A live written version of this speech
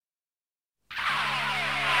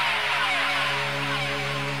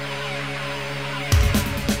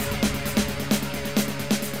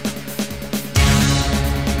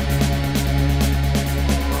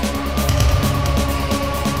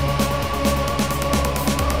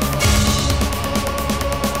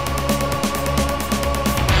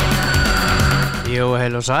Jú,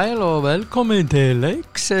 heil og sæl og velkomin til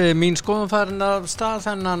leiks. Mín skoðun farin af stað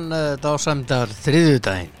þennan dásamdar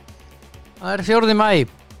þriðjudaginn. Það er 4. maí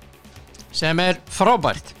sem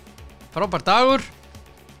frábært dagur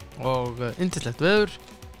og yndislegt veður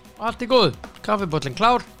og allt í góðu. Kaffibollin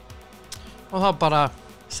klár og þá bara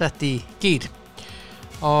sett í gír.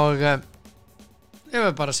 Og ég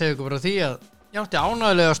vil bara segja ykkur frá því að ég átti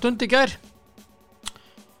ánægjulega stund í gær.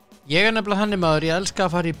 Ég nefnilega þannig maður, ég elska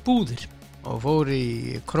að fara í búðir og fór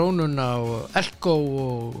í Krónuna og Elko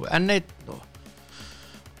og N1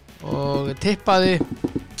 og tippaði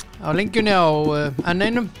á lengjunni á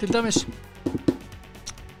N1 til dæmis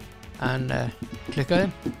en klikkaði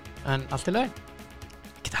en allt í lagi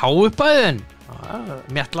ekkert háupphæð en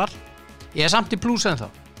mjallar ég samt í plús en þá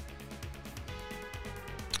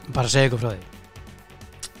bara segja ykkur frá því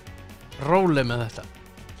róleg með þetta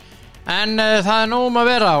en það nóg að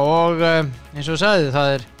vera og eins og sagði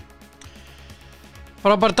það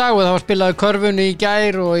frábær dag og það var spilað í körfunni í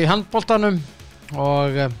gær og í handboltanum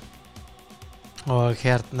og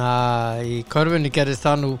hérna í körfunni gerðist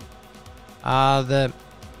það nú að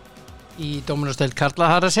í dóminasteild karla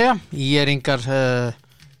þar að segja ÍR-ingar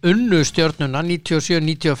unnu stjörnuna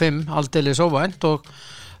 97-95 aldeilis óvænt og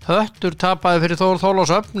Höttur tapaði fyrir Þór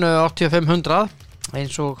Þorlákshöfn 85-100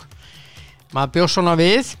 eins og maður bjóst svona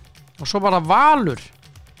við og svo bara Valur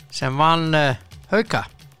sem vann Hauka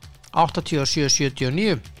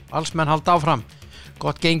 87-79 Valsmenn halda áfram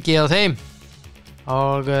gott gengi á þeim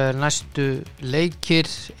og næstu leikir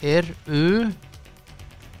það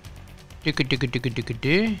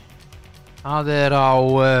á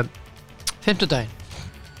fimmtudaginn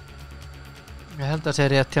ég held að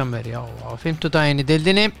segja rétt hjá mér á fimmtudaginn í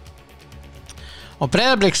deildinni og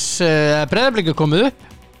Breiðablik komið upp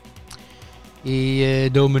í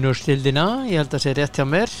Dóminósdeildina ég held að segja rétt hjá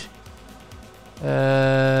mér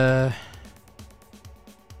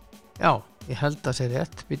já, ég held að segja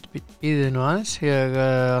rétt býðið nú aðeins ég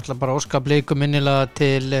ætla bara að óska Blikum innilega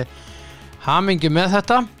til hamingju með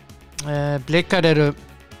þetta Blikar eru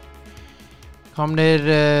komnir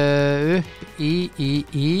upp í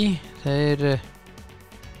þeir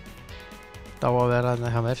þá að vera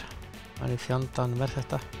þarna hjá mér það í fjandan verð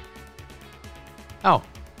þetta já,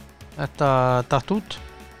 þetta datt út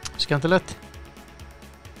skemmtilegt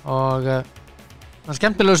og það er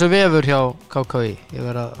skemmtilegur vefur hjá KKÍ ég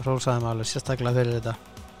verð að hrósa þeim alveg sérstaklega fyrir þetta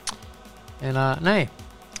en að, nei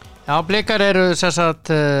já, Blikar eru sérsagt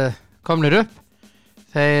komnir upp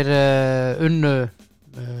þeir unnu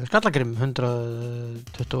Skallagrim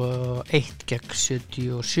 121 gegn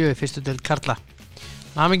 77 í fyrstu deild karla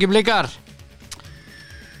hamingju Blikar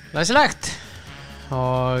læsilegt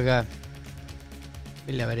og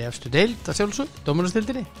vilja vera í efstu deild að sjálfsög,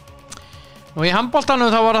 dóminósdeildinni og í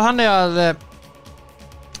handboltanum þá var það þannig að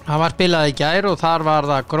það var spilað í gær og þar var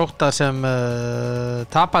það Grótta sem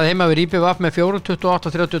tapaði heima við IBVF með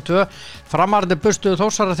 4-28-32 framarandi bustuðu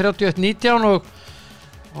Þórsara 31-19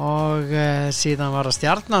 og síðan var það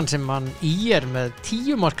Stjarnan sem vann ÍR með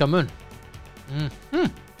 10 marka mun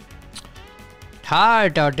það er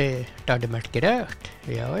dáði merkilegt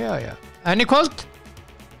já en í kvöld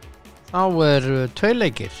þá 2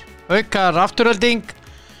 leikir aukar afturölding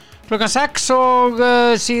klukkan 6 og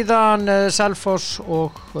síðan Selfoss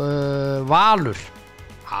og Valur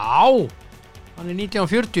hann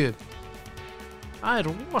 19:40 það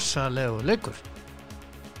rosalegu leikur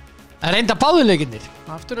það reynda báðuleikinnir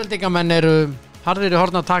afturöldingamenn eru harðir í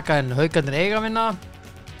horn að taka en Haukarnir eiga að vinna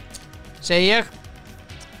segi ég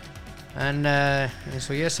en eins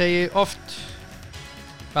og ég segi oft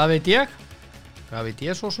hvað veit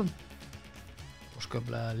ég svo sem og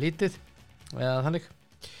sköflega lítið eða þannig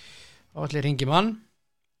þá ætla ég að hringja mann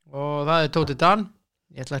og það Tóti Dan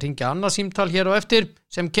ég ætla að hringja annað símtal hér á eftir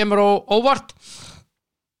sem kemur á óvart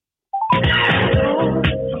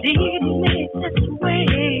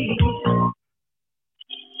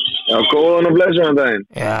Já, góðan og blessaðan daginn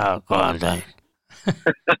já, góðan daginn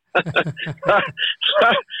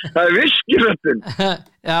það viskiröttin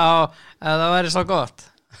já, það væri svo gott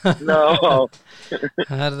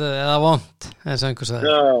herðu, eða vont eins og einhver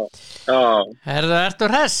sagði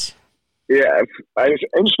ertu hress?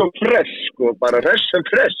 eins og fresh sko, bara hress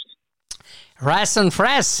and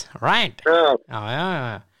fresh right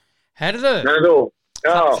já herðu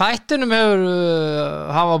þættinum hefur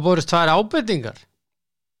hafa borist 2 ábendingar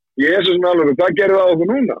Jesús alveg, hvað gerðu það okkur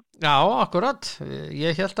núna? Já, akkurat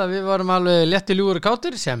ég hélt að við varum alveg létti ljúgur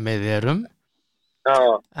kátir sem við erum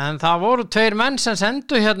en það voru 2 menn sem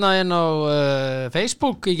sendu hérna inn á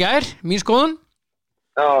Facebook í gær, mín skoðun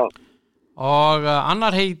og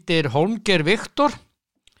annar heitir Hólmgeir Viktor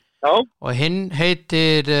og hinn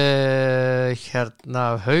heitir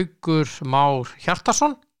Haukur Már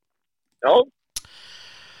Hjartarson. Já.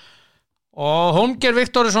 Og Hólmgeir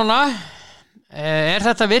Viktor er svona: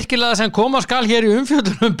 þetta virkilega sem koma skal hér í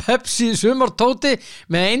umfjöldunum Pepsi sumar Tóti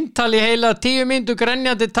með eintali heila 10 mínútur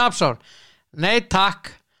grenjandi tapsár? Nei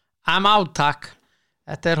takk, I'm out takk.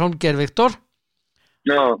 Þetta er Hólmgeir Viktor.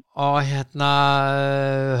 Já. Og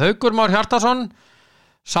Haukur Már Hjartarson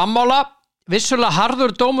sammála, vissulega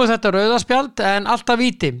harður dómur þetta rauðaspjald en alltaf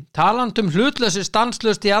víti, talandum hlutlausi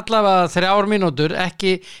stanslust í allavega 3 mínútur,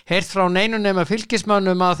 ekki heyrt frá neinum nema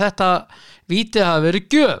fylkismönnum að þetta víti hafi verið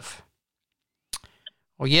gjöf.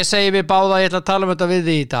 Og ég segi við báða, ég ætla að tala um þetta við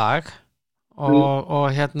þig í dag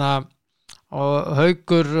og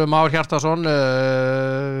Haukur Már Hjartarson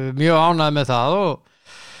mjög ánægð með það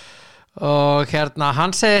og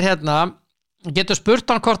hann segir getur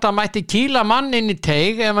spurt hann hvort hann mætti kýla mann inn í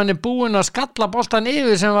teig ef hann er búinn að skalla boltan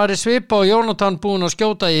yfir sem var í svipa og Jónatan búinn að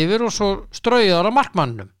skjóta yfir og svo strauðar á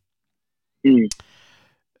markmannum.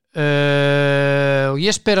 Og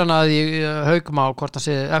ég spyr hann að Hauk Má hvort hann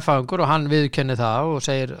sé F-fæðingur og hann viðurkenni það og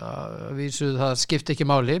segir vísu það skipti ekki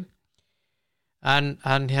máli en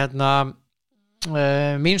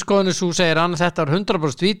mín skoðun er svo segir hann þetta er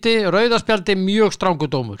 100% víti, rauðaspjaldi mjög strangur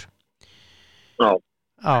dómur. Já.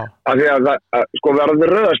 Af því að sko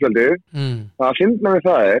verður rauðaspjaldi það fyndna við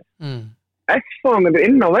það F-fæðingur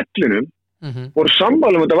inn á vellinum voru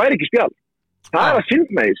sammála þetta væri ekki spjald. Það er að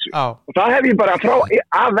fyndna þessu og það hef ég bara frá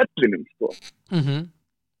af vellinum sko.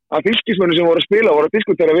 Að fylkismönnum sem voru að spila voru að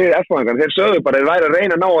diskutera við F-fæðingar, þeir sögðu bara þeir væri að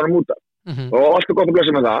reyna að ná hann út af og alltaf gott að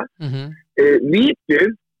blessa með það. Vítið,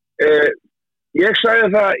 ég sagði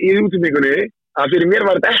það í útbyggingunni að fyrir mér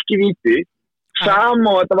var þetta ekki víti, sama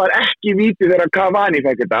og þetta var ekki víti þegar Cavani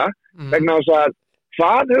fekk þetta, vegna þess að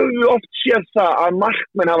hvað höfum við oft séð það að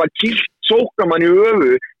markmenn hafa kýlt sóknamann í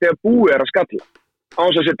höfuð þegar búið er að skalla á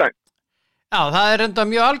þess að sé dæmt. Já, það er enda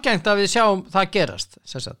mjög algengt að við sjáum það gerast.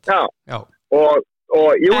 Já. Og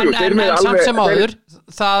jú, en samt sem áður,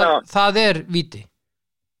 það er víti.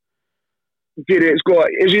 Fyrir, sko,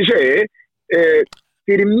 eins og ég segi,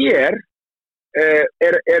 fyrir mér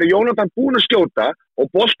er Jónatan búinn að skjóta og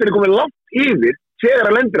boltinn er komið langt yfir þegar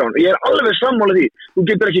að lendir á hann. Ég er alveg sammála því. Þú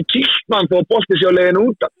getur ekki kýlt mann þó að boltinn sé á leiðinu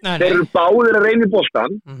út af. Þeir eru báðir að reyna í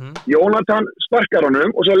boltan, Jónatan sparkar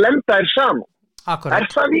honum og svo lenda þeir saman. Akkurat. Er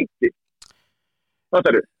það víti? Þetta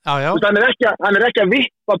eru. Já. Hann er ekki að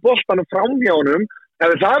vippa boltanum fram hjá honum,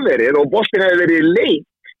 hefði það verið og boltinn hefði verið í leik,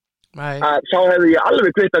 þá hefði ég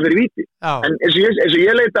alveg kvittað fyrir víti. En eins og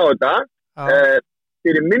ég leita á þetta,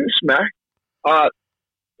 fyrir minn smekk að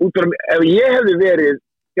ef ég hefði verið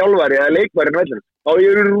þjálfari eða leikmæri vellinu, þá ég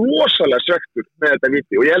er rosalega svektur með þetta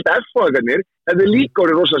víti og ég held að F-fæðingarnir hefði líka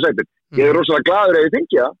orðið rosalega svektur. Ég er rosalega glaður ef ég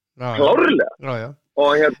fengi það, klárlega.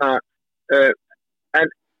 Og en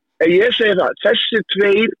ég segi það, þessi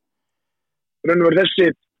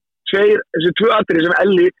tvö atriði sem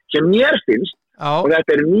Elli, sem mér finnst, og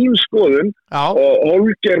þetta er mín skoðun, og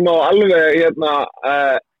Hólmgeir má alveg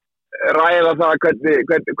ræða það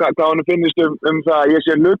hvað hann finnist það að ég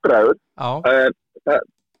sé hlutræður.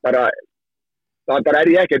 Það bara er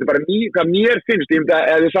ég ekki, þetta er bara hvað mér finnst. Ég myndi að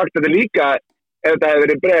ef þið sagt þetta líka ef þetta hefði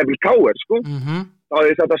verið Breiðablik KR, sko, þá hefði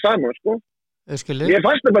þið sagt það saman, sko. Ég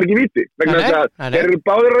fannst það bara ekki víti vegna þess að þeir eru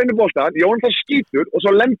báðir að reyna boltan, Jónatan skýtur og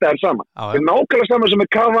svo lenda þær saman. Það er nákvæmlega saman sem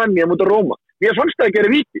með Cavani á móti Róma. Mér fannst það ekki að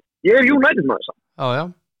vera víti. Ég er United maður saman.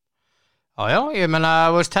 Já, ég meina,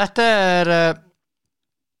 veist,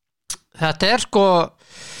 þetta er sko,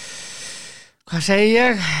 hvað segi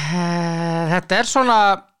ég, þetta er svona,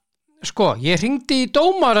 sko, ég hringdi í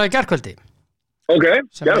dómara í gærkvöldi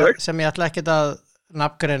sem ég ætla ekkert að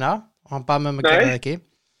nafngreina og hann bað mig að gera það ekki.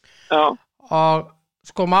 Og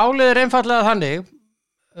sko málið er einfallega þannig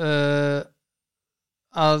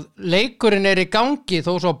að leikurinn er í gangi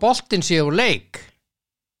þó svo boltinn sé úr leik.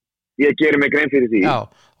 Ég geri mig grein fyrir því. Já,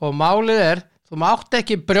 og málið er þú mátt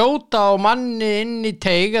ekki brjóta á manni inn í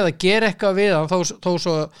teig eða gera eitthvað við hann þó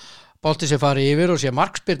svo boltinn sé farið yfir og sé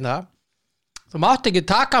markspyrna. Þú mátt ekki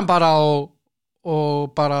taka hann bara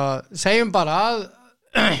og bara segjum bara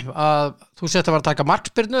að þú sett að vera að taka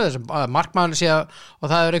markspyrnu að markmaður sé og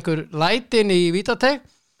það er einhver lætin í vítateig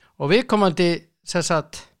og viðkomandi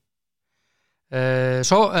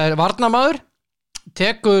varnarmaður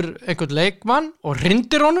tekur einhvern leikmann og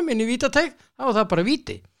hrindir honum inn í vítateig, þá er það bara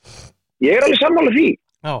víti. Ég er alveg sammála því.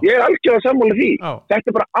 Ég er algjörlega sammála því. Þetta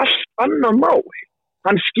er bara allt annað mál.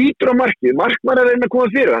 Hann skýtur á markið, markmaður er að reyna að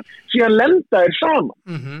koma fyrir hann, síðan lenda þeir saman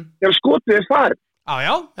þegar skotið er farið.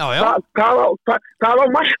 Já. Hvað á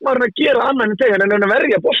markmaðurinn að gera annan en þegar en að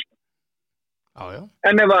verja boltan?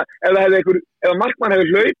 En ef markmann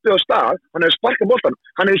hefur hlaupið á stað, hann hefur sparkað boltan,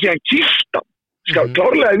 hann hefur síðan kýrt hann,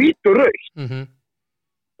 klárlega vít og rautt.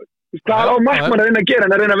 Hvað á markmann að reyna að gera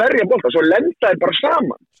en að reyna að verja boltan, svo lenda þeir bara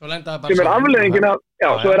saman. Sem afleiðingin af,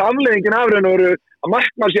 svo afleiðingin af að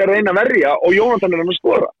markmann sé að reyna að verja og Jónatan að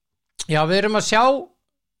skora. Já, við erum að sjá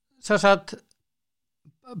þess að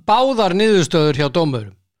báðar niðurstöður hjá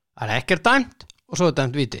dómurum. Það ekkert dæmt og svo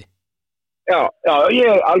dæmt viti. Já, ég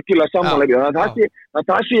algjörlega sammála það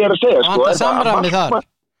sem ég að segja og það samræmi þar.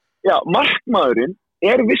 Já, markmaðurinn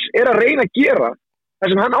er að reyna að gera það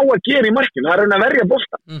sem hann á að gera í markinu, það er að reyna að verja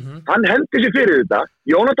boltan. Hann hendi sér fyrir þetta,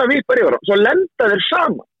 Jónatan vippar yfir hann, svo lenda þeir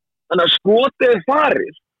saman. Þannig að skotið er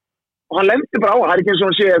farið og hann lendi bara á, það er ekki eins og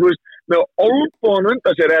hann segja, þú veist, með olbóðan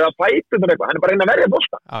undan sér eða fætur eitthvað, hann er bara að reyna að verja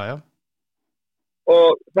boltan. Og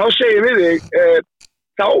þá segir við þig,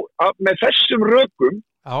 með þessum rökum,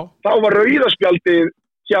 þá var rauðaspjaldið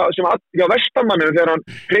hjá vestamanninu þegar hann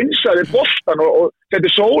hreinsaði boltan og setti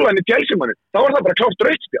sólan í Chelsea-manni, þá var það bara klárt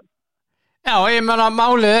rauðspjald. Já, ég meina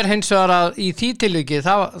málið er hins vegar að í því tilviki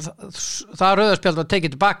það rauðaspjald var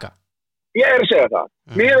tekið tilbaka. Ég er að segja það.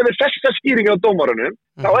 Miðað við þessa skýringu á dómarunum,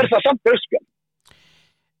 þá er það samt rauðspjald.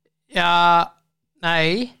 Já,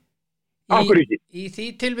 nei. Akkur ekki. Í því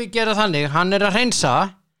tilviki er það þannig, hann er að hreinsa.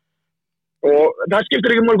 Og það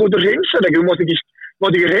skiptir ekki mál góður hreinsa, þú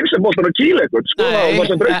mátt ekki hreinsa boltan og kýla eitthvað, skoða og það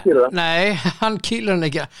sem breytir það. Nei, hann kýlar hann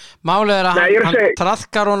ekki. Málið er að hann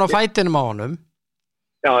traðkar hún á fætinum á honum.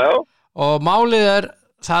 Já. Og málið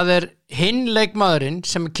það er hinn leikmaðurinn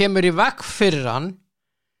sem kemur í vegg fyrir hann,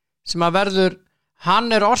 sem að verður,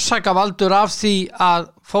 hann er orsakavaldur af því að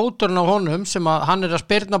fóturinn á honum, sem að hann er að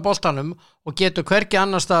spyrna boltanum og getur hvergi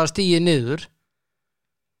annars staðar stigið niður.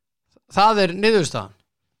 Það er niðurstaðan.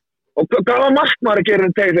 Og hvað var markmaður að gera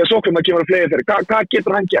en tegið þegar Sókrum að kemur að fleiri þeirri? Hvað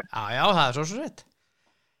getur hann gert? Já, það er svo rétt.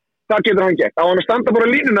 Hvað getur hann gert? Á hann að standa bara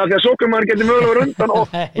línuna því að Sókrum getur mögulega undan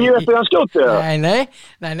og í eftir hann skjótið það? Nei.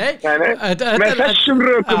 Með þessum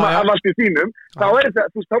rökum af allt í þínum, þá var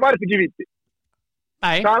þetta ekki víti.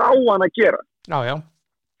 Það er á hann að gera. Já.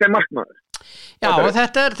 Sem markmaður. Já, og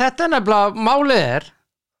þetta er nefnilega, málið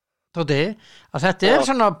Tóti, að þetta er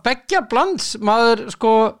svona beggja blands, maður,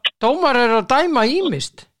 dómar er að dæma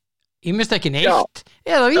ímist ekki neitt,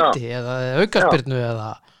 eða víti, eða aukaspyrnu,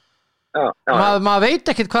 eða maður veit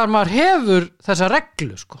ekkert hvað maður hefur þessa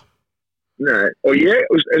reglu, Nei, og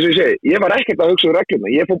eins og ég segi, ég var ekkert að hugsa regluna,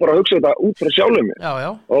 ég fór bara að hugsa þetta út frá sjálfum mér. Já.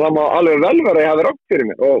 Og það má alveg vel vera að ég hafi rátt fyrir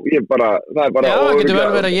mér, og ég bara, það er bara... Já, það getur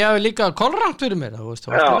vel verið að ég hafi líka kolrangt fyrir mér, þú veist.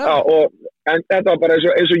 En þetta var bara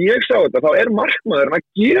eins og ég sá þetta, þá er markmaðurinn að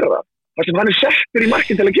gera það sem hann er settur í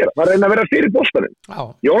markinn til að gera. Það er að reyna að vera fyrir boltanum.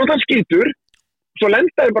 Jónatan skýtur, svo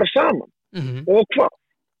lendaði bara saman. Og hvað?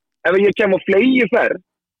 Ef ég kem á flegi ferð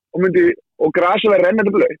og grasa verið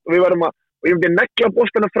rennandi blautt og ég myndi negla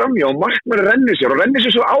boltana framjá og markmaður rennir sér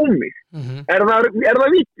svo á mig. Er það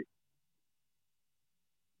víti?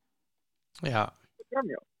 Já.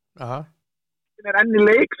 Framjá. Það er enn í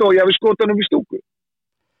leik þó ég hafi skotað hann upp í stúku.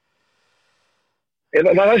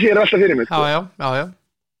 Það sé alltaf fyrir mig.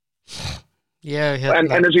 Já. En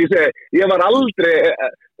eins og ég segi, ég var aldrei,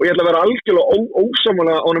 og ég ætla að vera algjörlega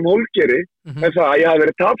ósammála á honum Hólkeri með það að ég hafi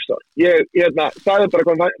verið tapsár. Ég sagði bara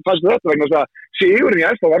hvað fannst þetta vegna þess að sigurinn í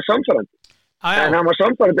FH var samsvarandi. En hann var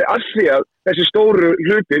samsvarandi af því að þessi stóru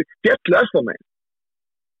hlutir féllu FH megin.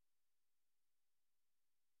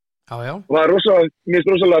 Já. Og það er mér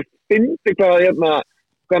rosalega fyndi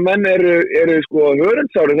hvað menn eru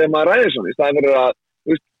hörundsári þegar maður ræðir svona, í staðin fyrir að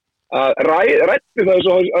rætti það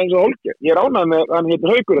eins og Hólker. Ég er ánægð með, hann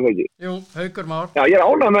heitir Haukur eða ekki? Jú, Haukur Már. Já, ég er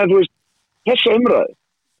ánægð með, þessa umræði.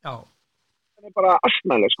 Já. Það er bara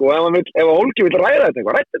astnælega, ef Hólker vill ræða þetta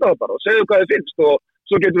eitthvað, rætti það bara og segðu hvað þið finnst og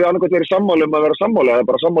svo getum við annarkvæmt verið sammála að vera sammála eða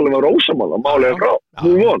bara sammála að vera ósammála og málið frá.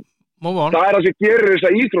 Move on. Það er það sem gerir þessa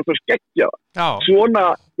íþrótt og skeggja það. Svona,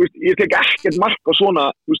 ég tek ekkert mark á svona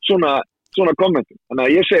kommentum. Þannig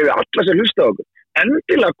að ég segi við alla sem hlusta á okkur,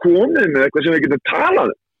 endilega komið með eitthvað sem við getum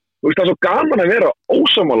talað. Það er svo gaman að vera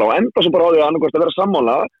ósammála og enda svo bara á því að annarkvæmt að vera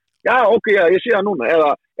sammála. Já, ég sé það núna. Eða,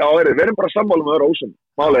 við erum bara sammála að vera ósammála.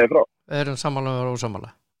 Málið frá. Við erum sammála að vera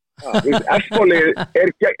ósammála. F-bólið er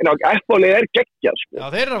geggjað. Já,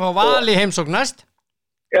 þeir eru að fá val í heimsókn næst.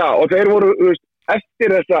 Já, og þeir voru,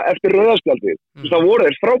 eftir rauðaspjaldið, það voru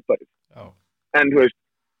þeir frábæri. En,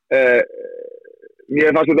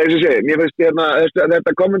 mér fannst þetta eins og segi, mér finnst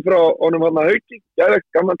þetta komment frá honum Hauki,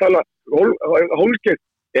 gaman að tala, Hólker,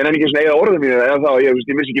 en ekki svona eða orðum í það, eða þá, ég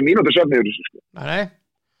vissi ekki mínútur söfni yfir þessu. Nei,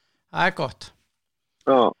 það er gott.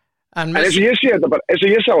 Já. En eins og ég sé þetta bara, eins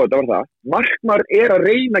og ég sá þetta var það, markmaður er að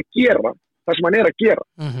reyna að gera það sem hann er að gera.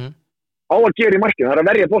 á að gera í markinu, það að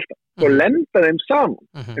verja bolta svo lenda þeim saman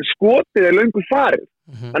en skotið löngu farið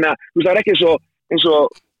þannig að þú veist, það ekki eins og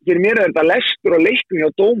fyrir mér þetta lestur og leiknum hjá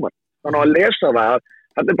dómar þannig að lesa það að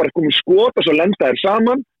þetta bara komið skot og svo lenda þeir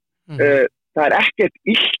saman það ekkert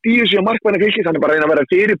illt í þessu á markmanni fylgis, hann bara að reyna að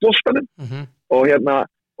vera fyrir boltanum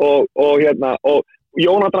og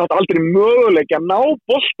Jónatan átti aldrei möguleiki að ná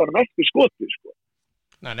boltanum eftir skotið sko.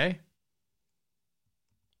 Nei.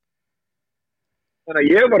 Þannig að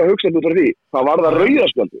ég var að hugsa út frá því, það var það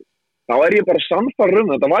rauðaspjaldið. Þá ég bara sannfærður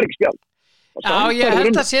þetta var ekki spjald. Já, ég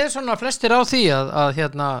held að sé svona flestir á því að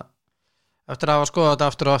eftir að hafa skoðað þetta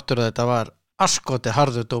aftur og aftur þetta var askoti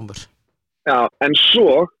harður dómur. Já, en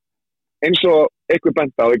svo eins og einhver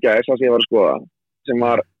bent á í gær sem ég var að skoða, sem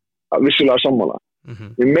var vissulega sammála.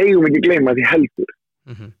 Við megum ekki gleyma því heldur.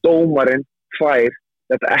 Dómarinn fær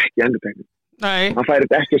þetta ekki endurtekning. Nei, hann fær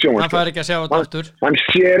þetta ekki að sjónvarpsskjá. Hann fær ekki að sjá þetta aftur. Hann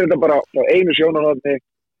sér þetta bara á einu sjónarhorni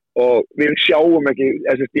og við sjáum ekki,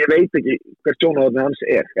 ég veit ekki hvert sjónarhorni hans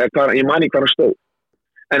ég man ekki hvað hann stóð.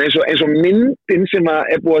 En eins og myndin sem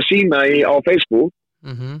búið að sýna á Facebook,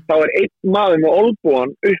 þá einn maður með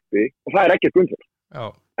olnbogann uppi og það ekki Gunnþór.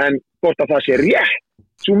 En hvort að það sé rétt,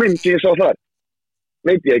 svo mynd sem ég sá þar,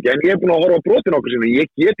 veit ég ekki, en ég búin að horfa á brotin okkur sinni, ég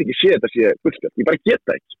get ekki séð þetta sé gullspjald, ég bara get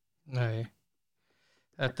það ekki. Nei.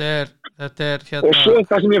 Þetta er hérna... Og svo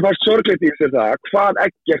það sem ég fannst sorglegt í þessu það, hvað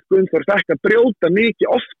Eggert Gunnþór fekk að brjóta mikið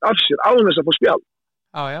oft af sér á þess að fá spjald.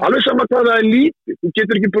 Alveg sama hvað það lítið, þú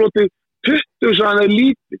getur ekki brotið 20 svo að það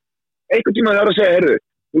lítið. Einhvern tíma það að segja, heyrðu,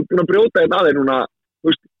 þú búin að brjóta þetta aðeins núna,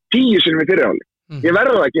 10 sinnum í fyrirháli. Ég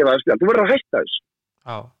verður að gefa það spjald, þú verður að hætta þessu.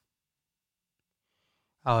 Já.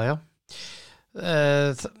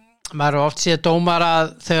 Maður oft séð dómara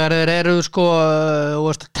þegar þeir eru sko, þú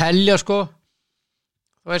veist að telja sko.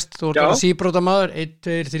 Þú veist, þú ert að síbróta maður 1,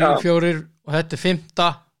 2, 3, 4 og þetta 5.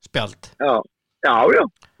 spjald. Já.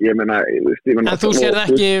 Ég meina en þú sér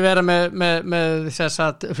ekki vera með þess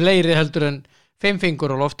að fleiri heldur en 5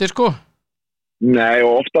 fingur á lofti sko? Nei,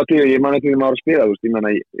 og ofta tíu, ég man ekki því maður að spila, þú veist, ég meina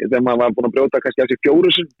þegar maður var búin að brjóta kannski af sér 4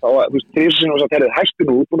 sinn, þá þú veist, 3 sinn og svo herrið, hættu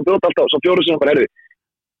nú, búin að brjóta alltaf, svo 4 sinn og bara herrið,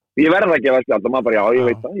 ég verð að gefa spjald og maður bara, ég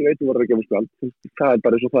veit þú verður að gefa spjald, það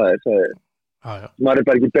bara eins og það maður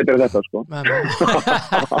bara ekki betur en þetta, sko.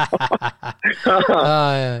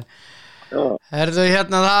 Herðu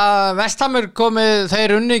hérna það, Vestamur komið,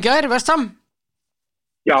 þeir unni í gær, Vestam?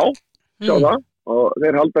 Já, sjá það, og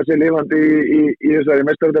þeir halda sér lifandi í þessari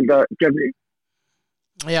meistaradeildarkeppni.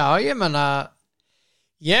 Já, ég menna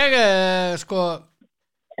ég sko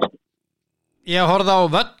ég horfði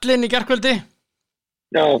á völlin í gærkvöldi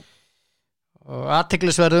og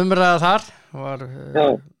athyglisverð umræða þar var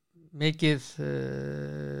mikið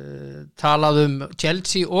talað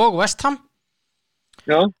Chelsea og West Ham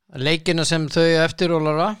leikina sem þau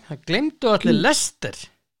eftirrólara það gleymdu allir Leicester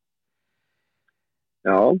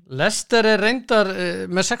Leicester reyndar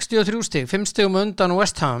með 63 stig 5 stigum undan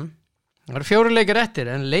West Ham það eru 4 leikir eftir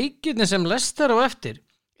en leikirni sem Leicester á eftir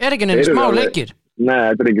ekki neina smá leikir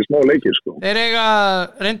Nei, þetta ekki smá leikir sko þeir eiga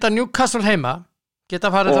reynda Newcastle heima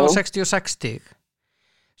geta farið þá 66 stig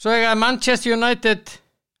svo eiga Manchester United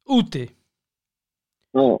úti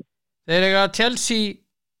þeir eiga Chelsea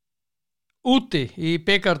úti í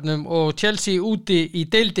bikarnum og Chelsea úti í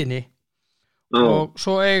deildinni og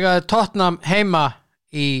svo eiga Tottenham heima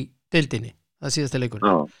í deildinni það síðasta leikur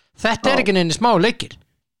þetta ekki neina smá leikir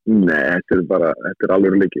Nei, þetta er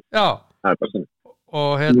alveg leikir Já það er bara svona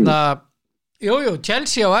og hérna jú,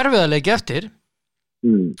 Chelsea á erfiðarleiki eftir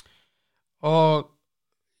og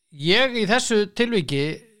ég í þessu tilviki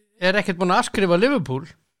ekkert búin að afskrifa Liverpool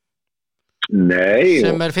Nei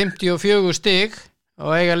sem 54 stig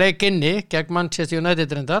og eiga leik inni gegn Manchester United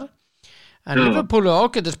reyndar en Liverpool er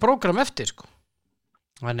ágætis prógram eftir sko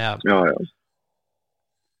þannig að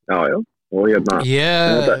Já og hérna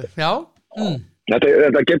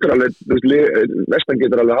Þetta getur alveg, Vestan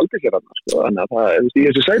getur alveg haldið hér sko, þannig að það er í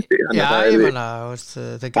þessu sæti Já, ég meina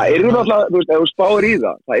það er náttúrulega, þú veist, ef þú spáir í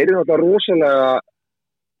það er náttúrulega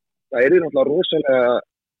rosalega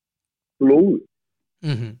blóð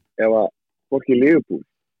ef að fólki Liverpool,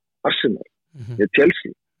 Arsenal eða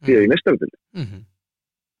Chelsea, því að í meistaradeildinni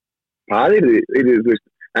það þú veist,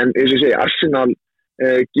 en eins og ég segi, Arsenal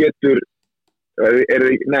getur er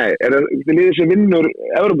það liðið sem vinnur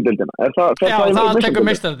Evrópudeildina það tekur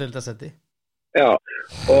meistaradeildarsetti Já,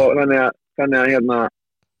 og þannig að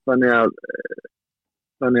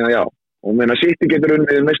já og meina City getur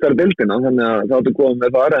unnið meistaradeildina þannig að það áttu góðum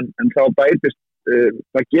með þar en þá bætist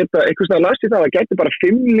það geta einhvers staðar last í það geti bara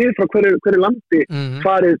 5 lið frá hverju landi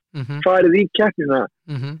farið í keppnina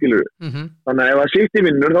skilur þannig að ef að City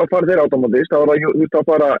vinnur þá fara þeir automatist þá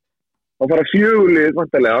fara þá fara 4 lið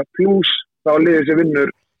vantarlega, pluss þá liðið sem vinnur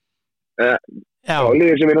þá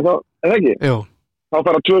liðið sem vinnur þá, er það ekki? Jú. Þá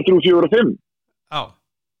fara 2, 3, 4 og 5. Já.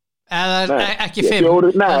 Eða ekki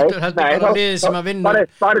 5. Nei, bara liðið sem að vinna.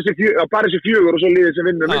 Bara þessi 4 og svo liðið sem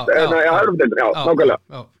vinnur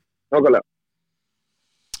nákvæmlega.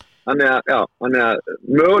 Þannig að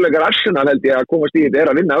möguleikar Arsenal held ég að komast í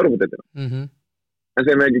þetta að vinna Evrópudeildina. En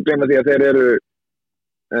þeim ekki glemma því að þeir eru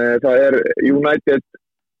það er United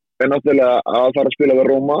náttúrulega að fara að spila við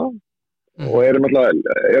Roma og eru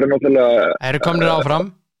náttúrulega komnir áfram.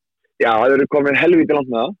 Já, þeir eru komin helvíti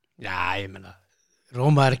langt með það. Já, ég meina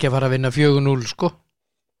Roma ekki að fara að vinna 4-0 sko.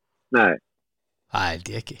 Nei. Það held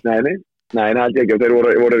ég ekki. Nei, það held ég ekki. Þeir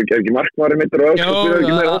voru ekki markmaður mittur og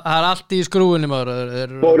það er allt í skrúinni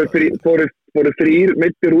maður. Fóru 3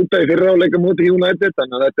 mittur út af í fyrra á leika móti United,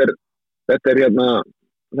 þannig að þetta er hérna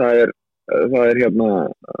það er hérna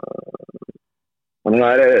þannig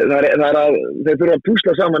að þeir þurfa að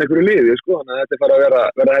púsla saman einhverju liði sko, þannig að þetta fara að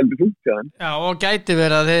vera heldur þungt hjá þeim. Já, og gæti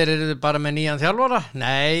verið að þeir eru bara með nýjan þjálfara?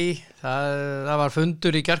 Nei, það var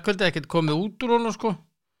fundur í gærkvöldi, ekkert komið út úr honum sko.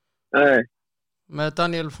 Nei. Með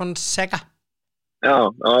Daniel Fonseca. Já,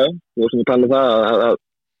 þú varst að tala um það að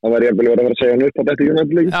var ég að vera að segja hann upp á þetta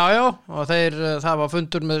United-leik. Já, og það var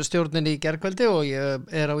fundur með stjórninni í gærkvöldi og ég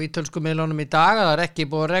er á ítölsku miðlunum í dag, það er ekki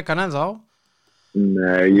búið að reka hann ennþá.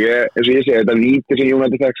 Nei, eins og ég segi, þetta víti sem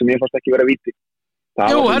United fekk sem ég fannst ekki vera víti.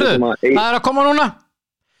 Jú, herðu, það er að koma núna.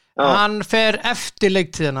 Já. Hann fer eftir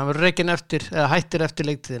leiktíðina, hann verður rekinn eftir, eða hættir eftir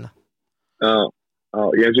leiktíðina. Já,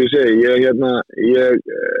 eins og ég segi, ég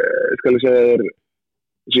skal ég segja þér,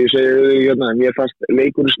 eins og ég segi, mér fannst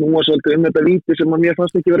leikurinn snúa svolítið þetta víti sem mér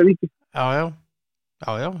fannst ekki vera víti. Já,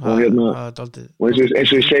 og eins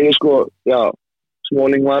og ég segi, sko, já,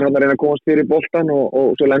 Smalling var hann að reyna að komast fyrir boltan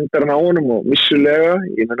og svo lendar hann á honum og missulega,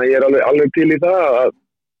 ég menna ég er alveg til í það að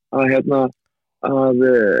það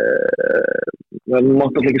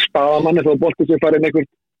mátt alltaf ekki spaða manni þó að boltin sem farið inn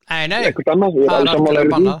eitthvað annað, ég er alveg sammálaður í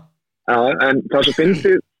því. Já, en það svo finnst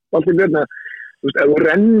þið alltaf björna, þú veist, ef þú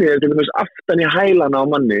rennir til þess aftan í hælana á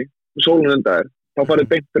manni og sólun undan þér, þá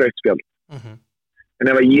farið beint rautt spjald. En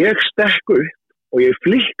ef ég stekku upp og ég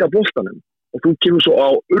flikka boltanum og þú kemur svo á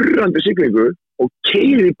urrandi siglingu og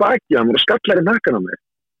keyrir í baki á mér og skallar í nakkan á mér,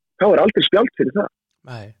 þá er aldrei spjald fyrir það.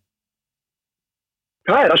 Nei.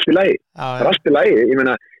 Það er allt í lagi. Það er allt í lagi. Ég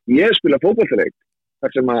meina, ég spila fótboltaleik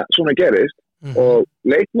þar sem að svona gerist og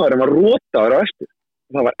leikmaðurinn var rotaður á eftir.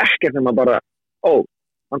 Það var ekkert þegar maður bara,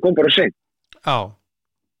 hann kom bara seint. Já.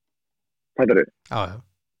 Þetta er það.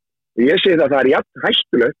 Ég segi það er jafn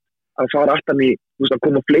hættulegt að fara aftan í, þú veist, að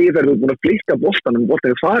koma fleiri þegar þú er búin að flikka boltanum,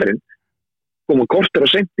 boltan er farin, koma kortur og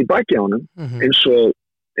seint í baki á honum eins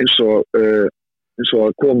og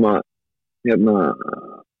að koma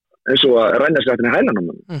eins og að ræna sér aftan í hælanum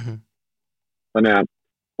þannig að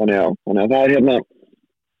það er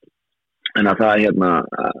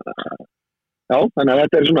þannig að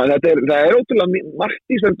þetta er svona það er ótrúlega margt í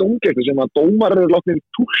þessari dómgæslu sem að dómar eru látnir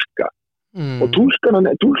túlka og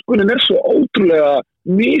túlkunin er svo ótrúlega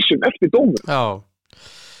misjum eftir dómur. Já.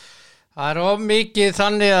 Það er of mikið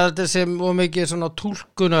þannig að þetta sem of mikið svona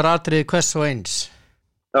túlkunar atriði hvers og eins.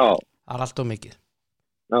 Já. Það er allt of mikið.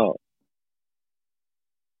 Já.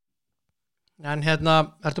 En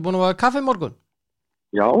ertu búin að hafa kaffi morgun?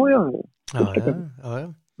 Já.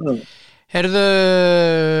 Heyrðu,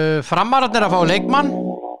 Framararnir að fá leikmann?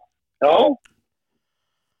 Já.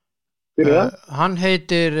 Fyrir það? Hann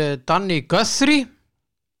heitir Danny Guthrie.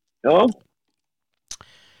 Já.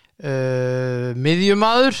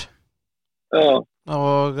 Miðjumaður. Já.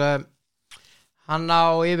 Og hann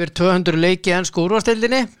á yfir 200 leiki í ensku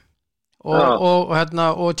úrvalsdeildinni og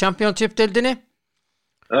Championship-deildinni.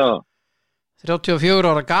 Já.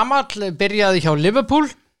 34 ára gamall, byrjaði hjá Liverpool.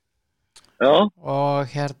 Já.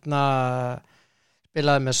 Og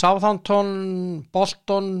spilaði með Southampton,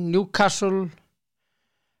 Bolton, Newcastle,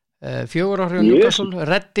 4 ára hjá Newcastle,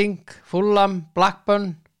 Reading, Fulham,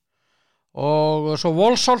 Blackburn og svo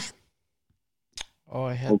Walsall.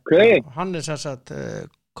 Og hann er sem sagt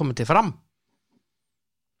komið til Fram.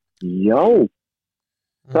 Já,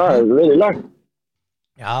 það er veldig langt.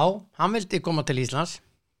 Já, hann vildi koma til Íslands.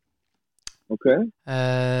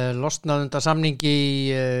 Losnaði undan samningi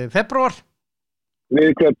í febrúar.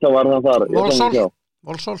 Við hvernig var það þar?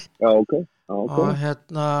 Walsall. Já, ok. Og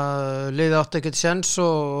liði átti ekkert séns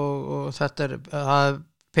og þetta er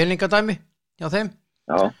peningadæmi hjá þeim.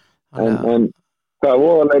 Já, en hvað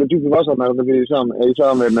voðalega djúpir vassarnar þetta fyrir í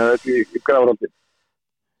samir með þetta í Grafrandi?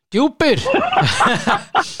 Djúpir?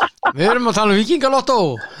 Við erum að tala um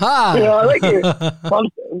Víkingalottó. Já, það ekki.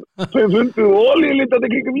 fundu olíulítandi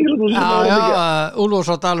kringum íþróttahúsið. Já,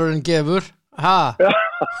 Úlfarsárdalurinn gefur.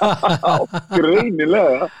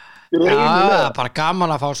 Greinilega. Já, bara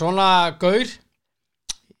gaman að fá svona gaur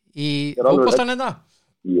í fótboltann þetta.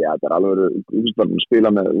 Já, þetta alveg spila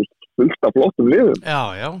með fullt af flottum liðum.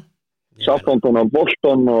 Já. Southampton og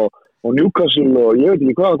Bolton og Newcastle og ég veit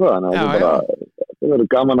ekki hvað. Það verður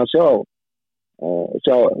gaman að sjá.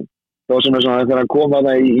 Það var svona þegar hann kom að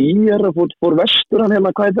það í IR og fór vestur hann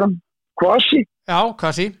hérna, hvað heitir hann? Kvasi? Já,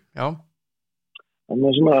 Kvasi, já. Þannig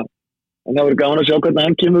að svona, en það verður gaman að sjá hvernig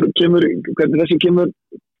hann hvernig þessi kemur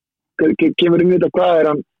inn í þetta, hvað er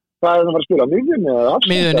hann að fara að spila?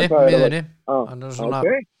 Miðjunni. Hann er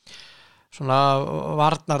svona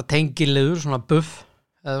varnar tengiliður, svona buff,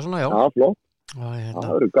 eða svona, já. Já, flott.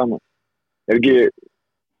 Það verður gaman. Er ekki,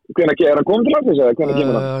 hvenær er hann komið til landsins eða hvenær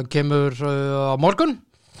kemur hann? Kemur á morgun.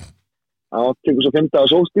 Já, tekur svo 5.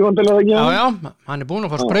 sólstífan til það ekki? Já, hann er búinn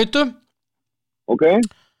að fá sprautu. Ok.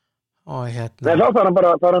 Og hérna. Nei, þá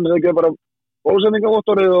þarf hann ekki bara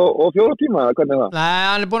bólusendingarvottorðið og 4 tíma, eða hvernig er það? Nei,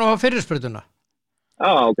 hann er búinn að fá fyrirsprautuna.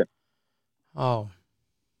 Ok. Já.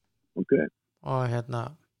 Ok. Og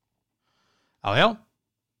hérna, já,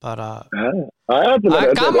 bara. Það er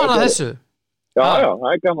gaman að þessu. Já,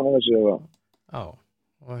 það er gaman að þessu, Já.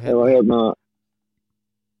 Og hérna.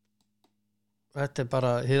 Þetta er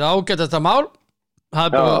bara hið ágætasta mál.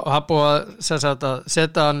 Það er búið að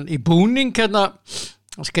setja hann í búning hérna,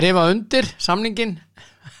 að skrifa undir samningin.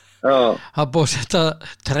 Það er búið að setja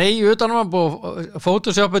treyju utan hann, búið að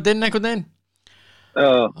photoshoppað inn einhvern veginn.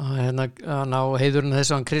 Og hérna hann á heiðurinn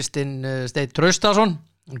þessu hann Kristinn Steinn Traustason.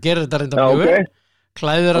 Hann gerir þetta reynda mjög vel.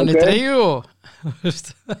 Klæðir hann í treyju og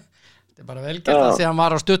þetta er bara velgert að segja hann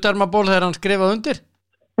var á stuttermaból þegar hann skrifaði undir.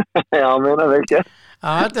 Já, mér er velgert.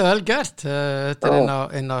 Já, þetta er vel gert. Þetta er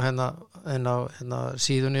inn á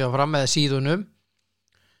síðunni og fram eða síðunum.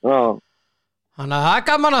 Já. Þannig að það er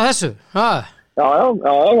gaman að þessu. Já, þetta er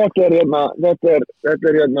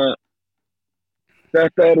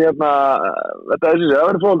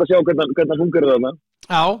verður fróðilegt að sjá hvernig það fungerir þarna.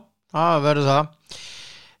 Já, það verður það.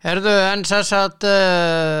 Herðu, en þess að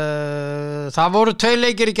það voru 2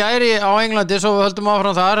 leikir í gæri á Englandi, svo við höldum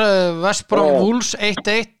áfram þar. West Brom Wolves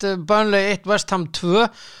 1-1, Burnley 1, West Ham 2.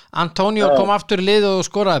 Antonio kom aftur í lið og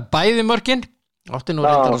skoraði bæði mörkin. Átti nú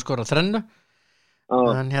reyndar að skora 3.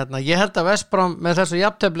 En hérna, ég held að West Brom með þessu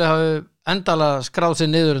jafntefli hafi endalega skráð sig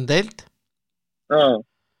niður deild.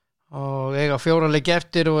 Og eiga 4 leiki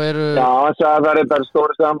eftir og eru. Já, það er þetta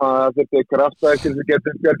stóri saman að þetta er krafta ekki sem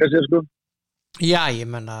getur bjargað sér sko. Já, ég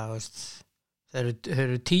menna, þeir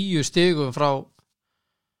eru 10 stigum frá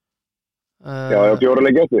 4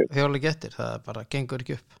 leiki eftir. 4 leiki eftir, það bara gengur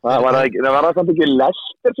ekki upp. Það var samt ekki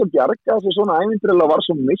Leicester sem bjargaði þessu svona ævintýralega var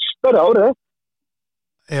svo mistari árið.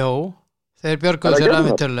 Jú, þeir bjargaði sér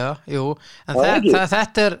ævintýralega, jú. En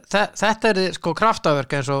þetta er sko kraftaverk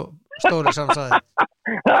eins og Stóri samsæði.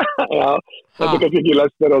 Já, þetta er kannski ekki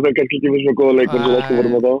Leicester og það er kannski ekki með svona góða leikur sem Leicester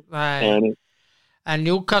vorum á þá. Nei. En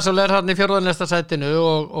Newcastle er hann í 4. næsta sætinu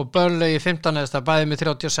og Burnley í 15. næsta bæði með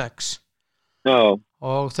 36. Já.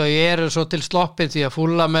 Og þau eru svo til sloppin því að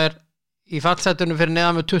Fulham er í fallsætinu fyrir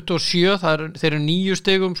neðan með 27, þeir eru 9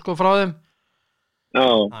 stigum sko frá þeim. Já.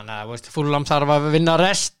 Þannig að Fulham þarf að vinna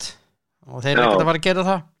rest og þeir eru ekkert að fara að gera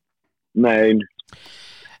það. Nei.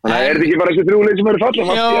 Þannig að er þetta ekki bara þessi 3 lið sem eru fallið?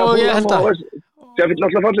 Já, ég held að. Sheffield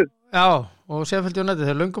alltaf fallið? Já, og Sheffield United,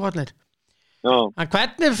 þeir eru löngu fallir. Já. En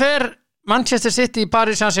hvernig fer Manchester City í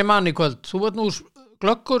Paris Saint-Germain í kvöld? Þú veit nú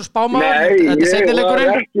glöggur spámaður? Nei, ég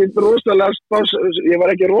var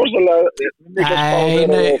ekki rosalega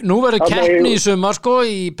Nei, nú verður keppni í sumar sko, í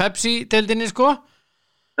Pepsi-deildinni sko.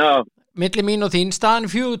 Já. Milli mín og þín staðan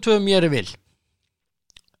 4-2 mér er vil.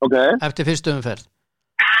 Ok. Eftir fyrstu umferð.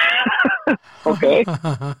 Ok.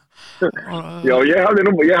 Já, ég hafði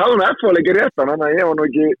nú F-leiki rétt, þannig að ég var nú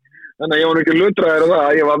ekki lutraður á það,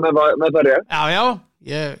 ég var með það rétt.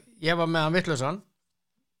 Já, ég var með hann vitlausan.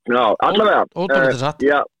 Já, allavega. Ótrúlega satt.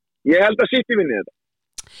 Já, ég held að City vinni þetta.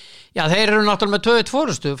 Já, þeir eru náttúrulega með 2-1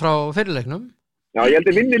 fórustu frá fyrirleiknum. Já, ég held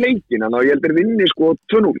að vinni leikin, þannig að ég held að vinni sko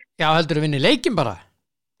 2-0. Já, heldur að vinni leikin bara?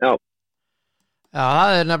 Já. Já,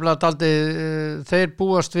 það er nefnilega daldið, þeir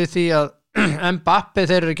búast við því að Mbappe,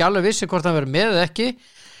 þeir eru ekki alveg vissi hvort hann verður með eða ekki.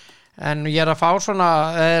 En ég er að fá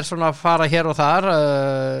svona að fara hér og þar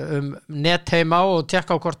netheima og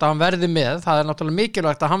tjekka á hvort að hann verði með. Það er náttúrulega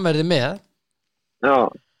mikilvægt að hann verði með. Já.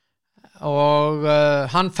 Og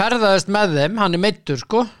hann ferðaðist með þeim, hann er meiddur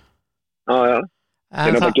sko. Já.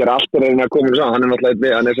 Þeir náttúrulega gera allt að reyna að koma saman, hann er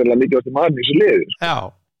náttúrulega hann er sérlega mikilvægt maður í þessu liði. Sko. Já.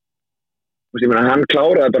 Þú veist, hann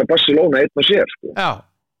kláraði bara Barcelona einn og sér sko. Já.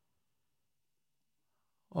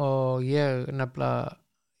 Og ég nefnilega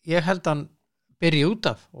ég held hann byrji út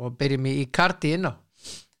af og byrji mig í karti inn á.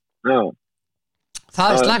 Já.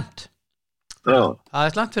 Það er slæmt. Já. Það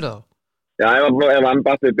er slæmt fyrir þá. Já, ef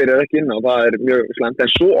Mbappé byrjar ekki inn á, það mjög slæmt.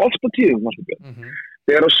 En svo ofta tíðum,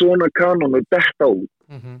 þegar svona kanónu detta út,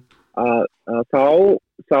 að þá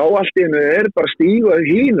allt í hennu bara stígu að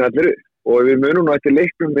hínu allir upp. Og við munum nú eftir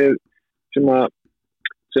leiknum við sem að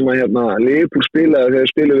Liverpool spilaði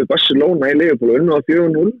þegar spilaði við Barcelona í Liverpool unnu á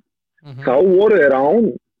 4-0 þá voru þeir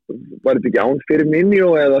án var þetta ekki án Firmino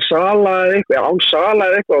eða Sala eða eitthvað án Sala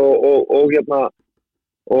eða eitthvað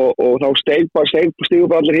og þá stigu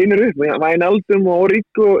bara allir hinir upp Wijnaldum og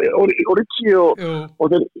Origi og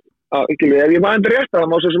þeir ef ég maður rétt það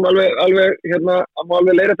má svo sem alveg má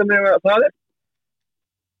alveg leira þetta með að það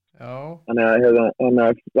þannig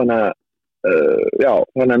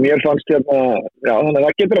að mér fannst þannig að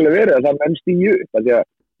það getur alveg verið að það menn stíu því að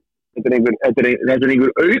þetta er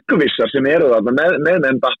einhver aukvissar sem eru þarna með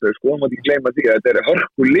Mbappé sko, maður ekki gleyma því að þetta er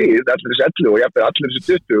hörkulið allir þessi 11 og jafnvel allir þessi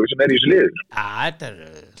 20 sem er í þessu lið þetta er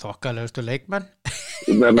þokkalegustu leikmenn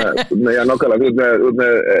já nákvæmlega út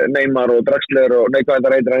með Neymar og Draxler og hvað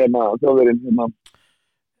þetta reytir að þjóðverinn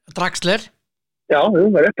Draxler? Já,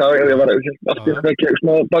 það er rétt, ég var alltaf ekki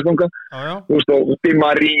smá bakvanga, þú veist, og Di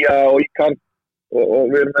Maria og Íkard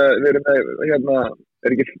og við erum með,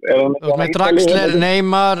 með Draxler,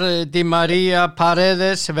 Neymar, Di Maria,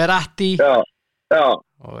 Paredes, Verratti. Já,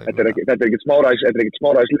 þetta er ekkert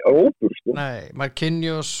smáræðis hópur, sko. Nei,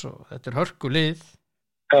 Marquinhos, þetta er hörkulið.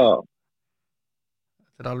 Já.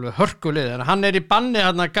 Þetta er alveg hörkulið, en hann í banni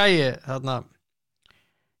gæi,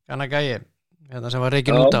 sem var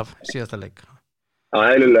reikin út af síðasta leik.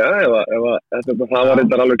 Já, eðlilega, ef það var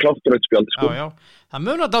reyndar alveg kláttur eitt spjald, sko. Já, það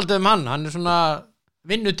munar dálítið hann er svona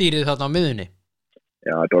vinnudýrið þarna á miðunni.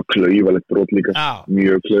 Já, þetta var klaufalegt brot líka,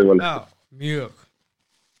 mjög klaufalegt. Já, mjög.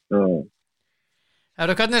 Já.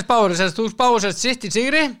 Hvernig spáir þess? Þú spáir þess sitt í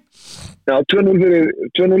sigri? Já,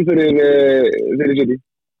 2-0 fyrir City.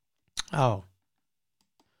 Já.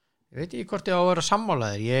 Ég veit ekki hvort ég á að vera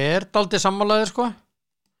sammálaður. Ég dálítið sammálaður, sko.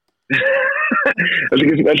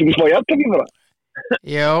 Ekki smá jafntefli bara?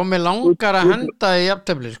 Já, mér langar að henda í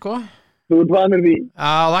jafntefli, sko. Þú ert vanur því.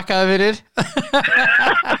 Já, þakkaði fyrir.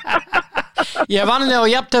 Ég vann á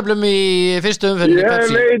jafnteflum í fyrstu umferðinni.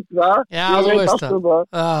 Ég veit það. Já, þú veist það.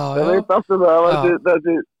 Ég veit aftur það.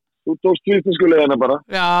 Þú tókst tvístinskulegina bara.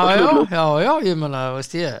 Já, ég meina,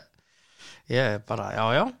 veist ég bara,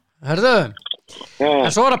 já. Hörðu,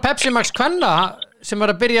 en svo það Pepsi Max Kvenna sem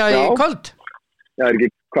að byrja í kvöld. Já,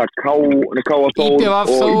 ekki Káa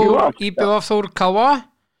Þór IBVF Þór Káa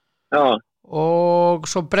og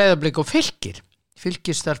svo Breiðablik og Fylkir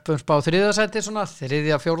stelpum spáð 3. sæti svona,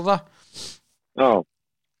 3., 4.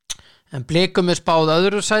 en Blikum spáð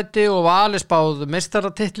 2. sæti og Valur spáð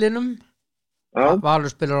meistaratitlinum Valur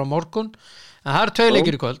spilar á morgun en það 2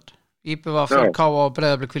 leikir í kvöld IBVF Þór Káa og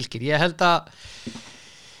Breiðablik Fylkir ég held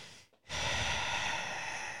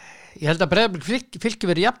að Breiðablik Fylkir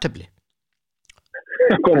verið jafntefli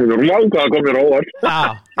komur óvart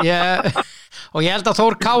og ég held að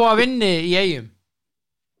Þór Káa vinni í Eyjum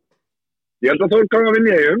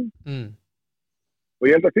og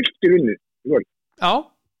ég held að Fylkir vinni já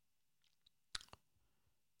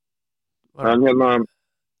en má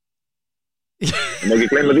ekki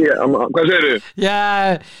gleyma því hvað segirðu?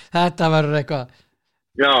 Já, þetta verður eitthvað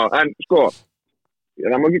já, en sko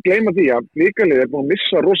það má ekki gleyma því að Blikalið búin að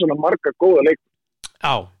missa rosalega marga góða leik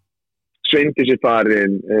já Sveindis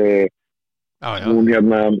farin hún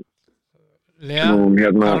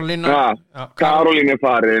Karolín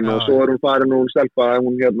farin og svo hún farin og hún stelpa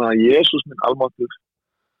hún Jesús minn almáttur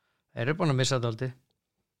þeir eru búin að missa þetta aldrei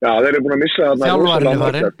já þeir eru búin að missa þjálfarinn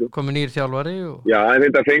farin komið nýr þjálfari já en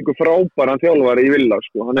þetta fengur frábæran þjálfari í Villa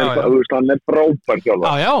sko hann er frábær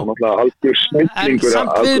þjálfari hann er algjör snillingur en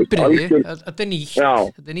samt viðbrigði þetta er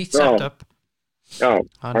nýtt setup já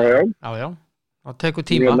það tekur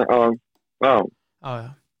tíma Já.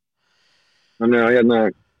 Þannig að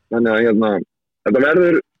þetta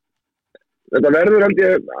verður held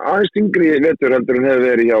ég aðeins yngri vetur heldur en hefur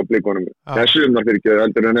verið hjá Blikunum. Það sumar fyrir ekki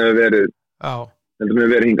heldur en hefur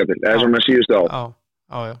verið hingað til. Það svona síðustu ár. Já.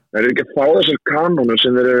 Það er ekki að fá þessar kanónur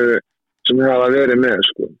sem hafa verið með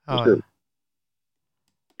sko.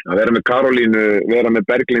 Að vera með Karolínu, vera með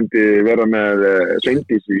Berglindi, vera með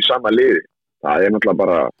Sveindis í sama liði. Það er náttúrulega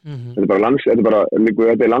bara þetta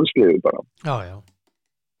er landsliðið bara. Já.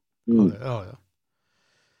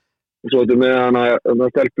 Og svo þetta með hana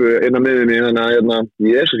stelpu inn á miðunni þannig að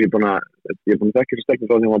ég er búin að þekka þessu stelpu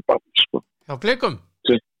þá þegar hún var barn sko. Já, Blikum?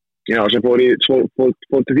 Já, sem fór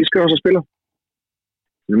til Þýskalands að spila.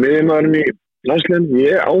 Miðjumaðurinn í landsliðinu,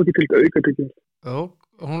 ég á ekki til að auka til.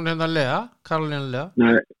 hún Lea, Karolína Lea.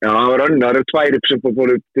 Nei, já, það eru 2 sem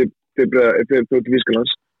fóru til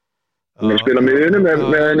Þýskalands. Hún að spila miðinu með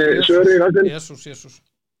henni Söru í nættin. Jesús.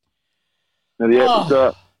 En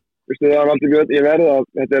veistu það var aldrei björn, ég verði að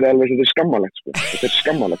þetta er skammalegt, sko. Þetta er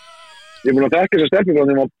skammalegt. Ég er búin að þekka þessa stelpu frá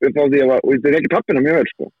því að og þetta er ekki pappina mjög vel,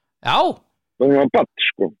 sko. Já. Það var badd,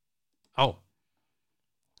 sko. Já.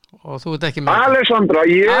 Og þú ert ekki með Alessandra,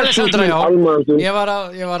 já.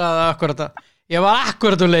 Ég var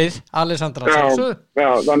akkurat leið Alessandra. Já,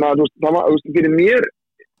 þannig að það var fyrir mér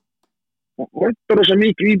vantar þess að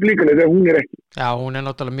mikið í blíkanu þegar hún er ekki. Já, hún er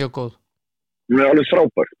náttúrulega mjög góð. Hún er alveg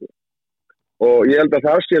frábær, sko. Og ég held að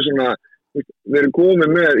það sé svona við erum komið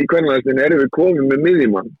með í kvennaðistinu erum við komið með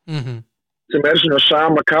miðjumann sem er svona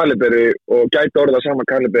sama kaliberi og gæti orða sama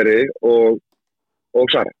kaliberi og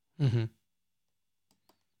Sara.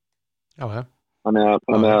 Já. Þannig að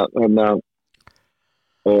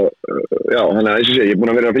já, þannig að ég er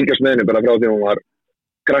búin að vera að fylgjast með henni bara frá því að hún var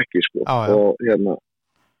krakki, sko. Og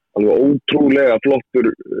alveg ótrúlega flottur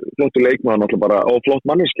leikmaður náttúrulega bara og flott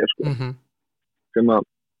manneskja, sko. Sem að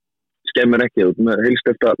skemmir ekki út með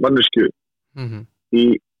heilstefta manneskju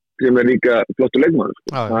sem er líka flottur leikmaður, sko.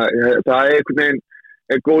 Það er einhvern veginn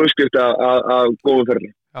góð uppskrift af góðu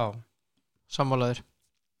ferli. Já, sammálaður.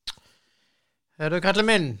 Kallið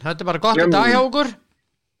minn, þetta er bara gott í dag hjá okkur.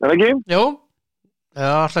 Er það ekki? Jú.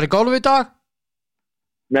 Ætlar í golf í dag?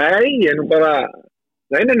 Nei, ég er nú bara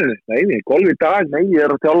Nei, golf í dag, nei, ég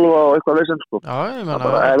er að þjálfa og eitthvað leysum, sko. Já, ég meina,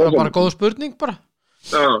 það var bara góð spurning bara.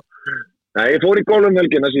 Já, nei, ég fór í golf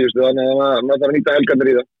helgina síðustu, þannig að maður þarf að nýta helgarnir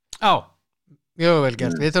í það. Já, mjög vel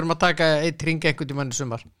gert. Við þurfum að taka 1 hring einhvern tímann í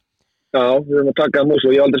sumar. Já, við þurfum að taka mús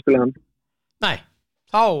og ég aldrei spila hann. Nei,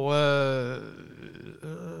 þá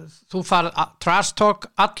þú farið trash talk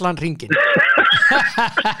allan hringin.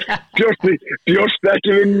 Bjóst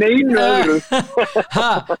ekki við neinu öðru.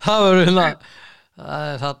 Það var hérna það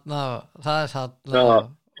er þarna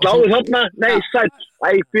sláðu þarna, nei, sætt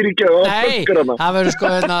fyrirgefðu, það verður sko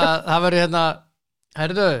það verður hérna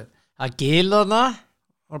heyrðu, að gil þarna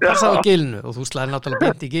og passa á gilinu og þú slæðir náttúrulega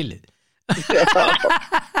beint í gilið.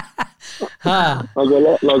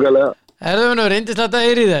 Nákvæmlega. Heyrðu, reyndislegt að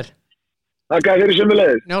heyra í þér. Takk fyrir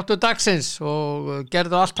sömuleiðis. Njóttu dagsins og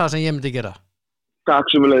gerðu allt það sem ég myndi gera. Takk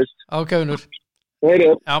sömuleiðis. Ok, Unur.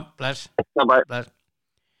 Heyrðu. Já, bless. Bye.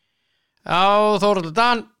 Já, Þóróldur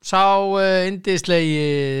Dan sá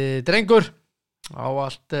yndislegi drengur á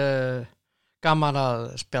allt gaman að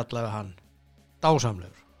spjalla við hann.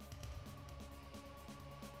 Dásamlegur.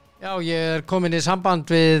 Já, ég er komin í samband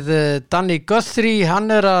við Danny Guthrie.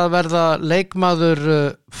 Hann er að verða leikmaður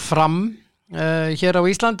Fram hér á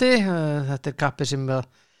Íslandi. Þetta er kappi sem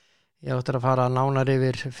ég áttur að fara nánar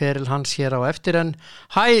yfir feril hans hér á eftir. En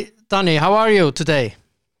hi Danny, how are you today?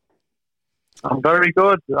 I'm very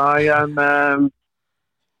good. I am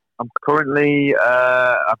I'm currently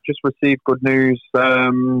I've just received good news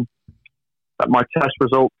that my test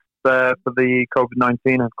results for the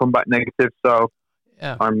COVID-19 have come back negative, so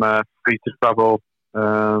yeah. I'm free to travel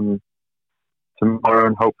tomorrow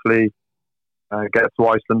and hopefully get to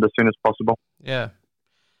Iceland as soon as possible. Yeah.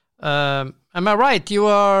 Am I right? You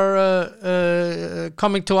are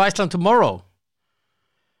coming to Iceland tomorrow?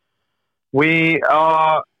 We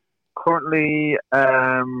are currently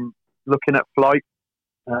looking at flights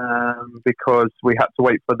because we had to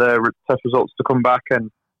wait for the test results to come back, and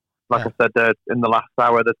like I said, in the last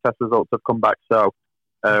hour the test results have come back, so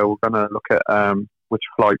we're going to look at which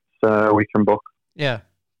flights we can book. Yeah,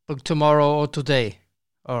 book tomorrow or today,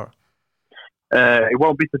 or it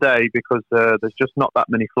won't be today because there's just not that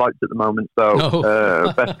many flights at the moment, so no.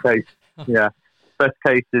 best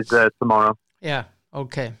case is tomorrow. Yeah,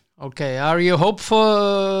 okay. Are you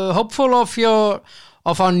hopeful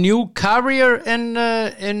of our new career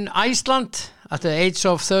in Iceland at the age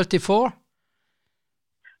of 34?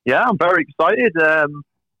 Yeah, I'm very excited.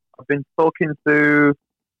 I've been talking to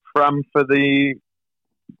Fram for the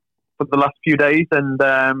last few days, and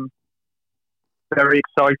very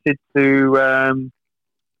excited to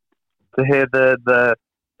hear the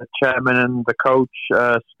chairman and the coach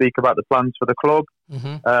speak about the plans for the club.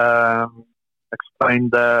 Mm-hmm.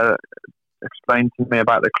 Explained to me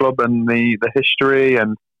about the club and the history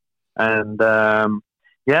and I'm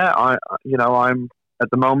at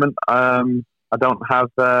the moment I don't have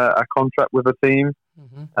a contract with a team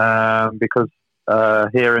because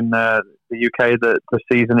here in the UK the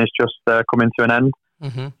season is just coming to an end.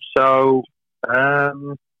 Mm-hmm. So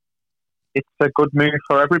it's a good move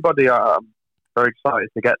for everybody. I'm very excited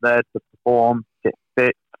to get there, to perform, get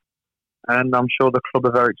fit, and I'm sure the club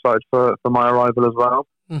are very excited for my arrival as well.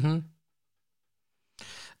 Mm-hmm.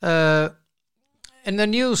 in the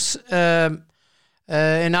news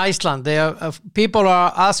in Iceland, people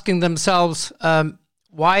are asking themselves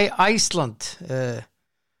why Iceland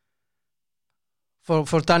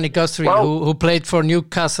for Danny Guthrie, who played for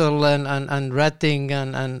Newcastle and Reading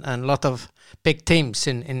and a lot of big teams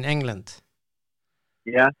in England.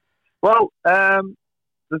 Yeah. Well,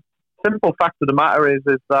 the simple fact of the matter is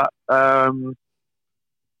that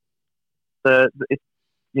the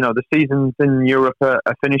seasons in Europe are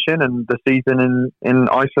finishing and the season in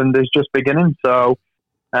Iceland is just beginning. So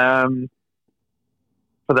for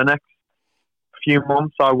the next few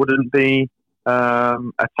months, I wouldn't be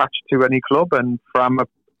attached to any club, and Fram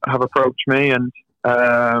have approached me, and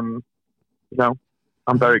I'm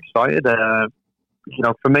very excited.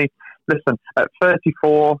 For me, listen, at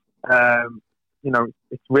 34,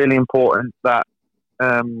 it's really important that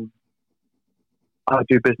I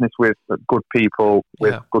do business with good people,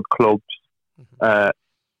 with good clubs,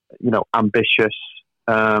 ambitious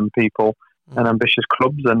people, and ambitious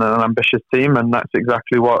clubs, and an ambitious team, and that's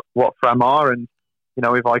exactly what Fram are. And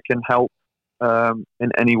if I can help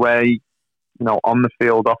in any way, on the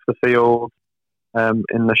field, off the field,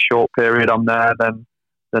 in the short period I'm there, then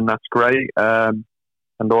that's great. And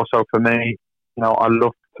also for me, I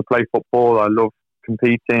love to play football. I love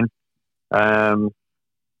competing. So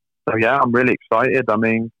yeah, I'm really excited. I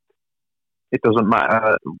mean, it doesn't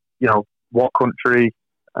matter, what country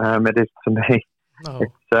it is to me. No.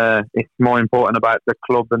 It's more important about the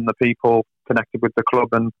club and the people connected with the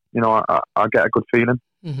club, and I get a good feeling.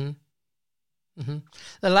 Mm-hmm. Mm-hmm.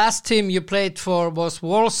 The last team you played for was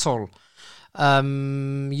Walsall.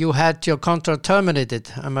 You had your contract terminated,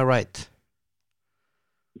 am I right?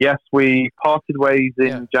 Yes, we parted ways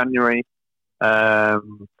in January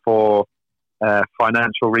for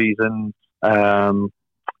financial reasons.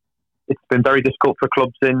 It's been very difficult for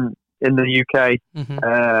clubs in the UK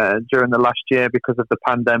during the last year because of the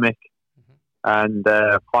pandemic and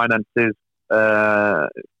finances,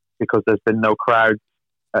 because there's been no crowds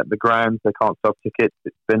at the grounds. They can't sell tickets.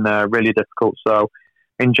 It's been really difficult. So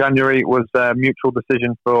in January, it was a mutual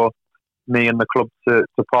decision for me and the club to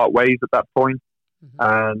part ways at that point.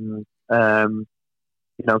 And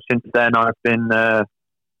since then I've been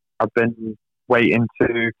waiting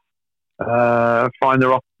to find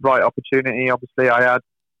the right opportunity. Obviously, I had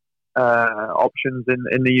options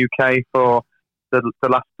in the UK for the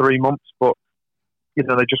last 3 months, but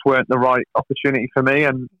they just weren't the right opportunity for me.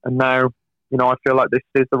 And now, I feel like this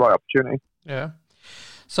is the right opportunity. Yeah.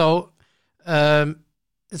 So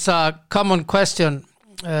it's a common question.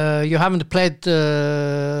 You haven't played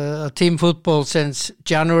team football since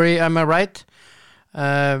January, am I right?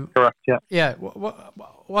 Correct, yeah. Yeah.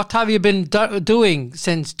 What have you been doing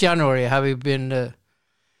since January? Have you been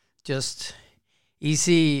just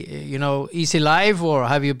easy life, or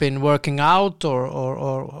have you been working out,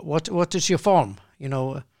 or what is your form?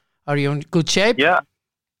 Are you in good shape? Yeah.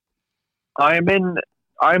 I'm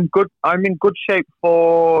good. I'm in good shape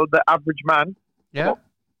for the average man. Yeah.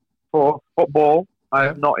 For football,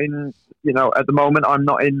 I'm not in. At the moment, I'm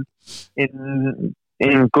not in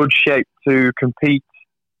good shape to compete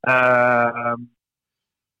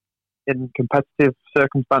in competitive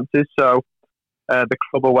circumstances. So the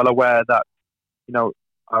club are well aware that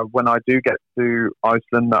when I do get to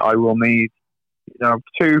Iceland, that I will need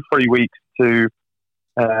 2-3 weeks to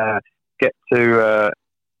get to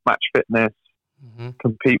match fitness,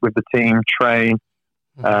 compete with the team, train,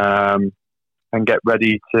 and get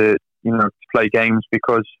ready to play games,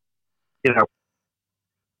 because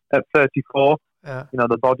at 34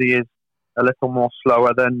 the body is a little more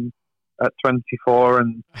slower than at 24,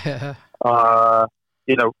 and if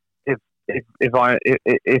I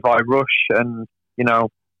rush and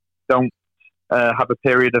don't have a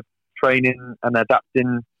period of training and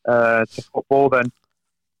adapting to football, then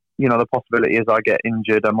the possibility is I get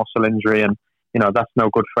injured, a muscle injury, and that's no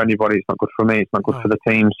good for anybody. It's not good for me. It's not good for the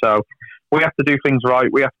team. So we have to do things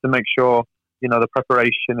right. We have to make sure the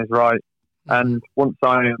preparation is right. And once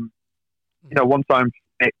I'm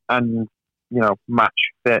fit and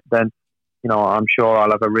match fit, then I'm sure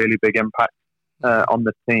I'll have a really big impact on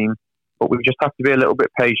the team. But we just have to be a little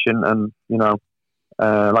bit patient. And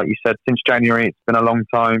like you said, since January, it's been a long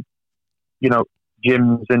time.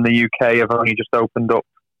 Gyms in the UK have only just opened up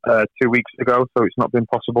 2 weeks ago, so it's not been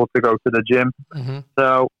possible to go to the gym.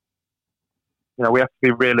 So we have to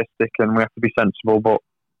be realistic and we have to be sensible. But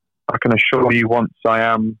I can assure you, once I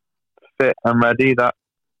am fit and ready, that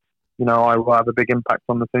I will have a big impact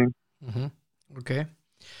on the team. Okay.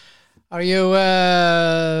 Are you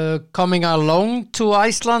coming alone to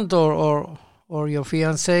Iceland, or your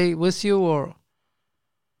fiancée with you, or?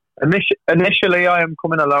 Initially, I am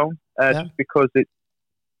coming alone. just because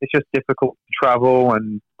it's just difficult to travel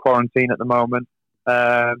and quarantine at the moment.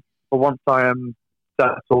 But once I am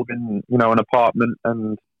settled in, you know, an apartment,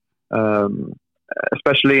 and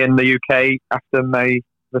especially in the UK after May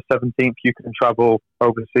the 17th, you can travel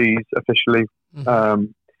overseas officially. I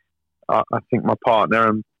think my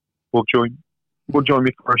partner will join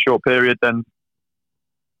me for a short period. Then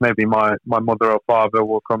maybe my mother or father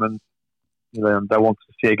will come, and they want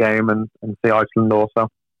to see a game and see Iceland also.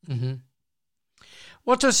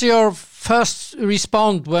 What was your first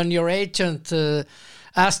response when your agent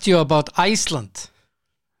asked you about Iceland?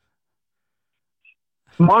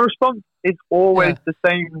 My response is always the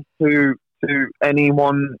same to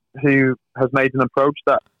anyone who has made an approach,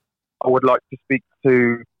 that I would like to speak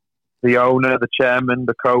to the owner, the chairman,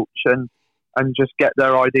 the coach, and just get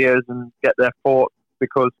their ideas and get their thoughts,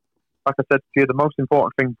 because like I said to you, the most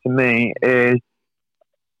important thing to me is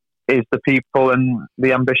the people and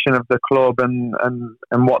the ambition of the club and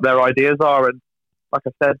what their ideas are. And like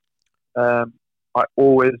I said, I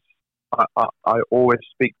always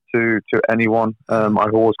speak to anyone.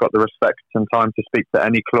 I've always got the respect and time to speak to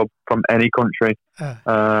any club from any country.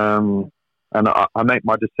 And I make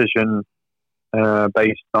my decision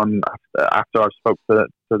based on after I've spoke to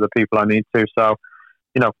the people I need to. So,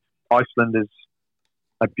 you know, Iceland is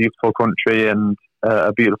a beautiful country and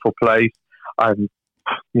a beautiful place. I'm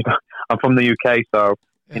from the UK, so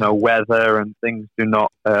you know, weather and things do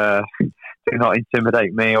not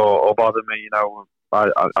intimidate me or bother me. You know,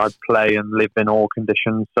 I play and live in all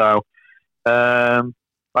conditions. So,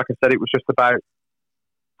 like I said, it was just about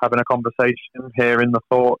having a conversation, hearing the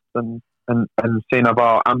thoughts, and seeing if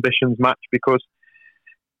our ambitions match. Because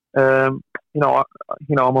I'm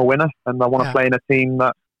a winner, and I want to play in a team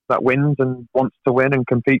that wins and wants to win and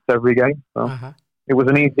competes every game. So it was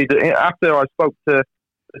an easy. After I spoke to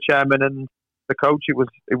the chairman and the coach, it was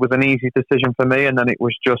an easy decision for me. And then it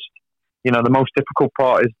was just, you know, the most difficult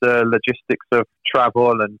part is the logistics of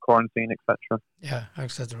travel and quarantine, etc. Yeah,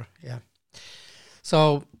 etc. Yeah.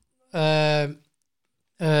 So it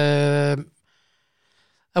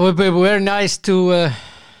would be very nice to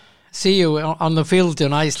see you on the field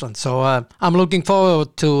in Iceland. So I'm looking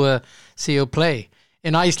forward to see you play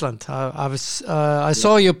in Iceland. I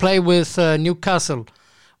saw you play with Newcastle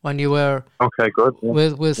when you were good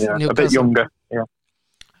with Newcastle. A bit younger,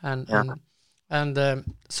 and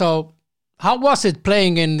so how was it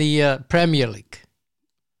playing in the Premier League?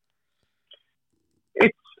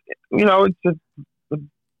 It's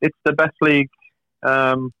the best league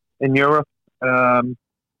in Europe, the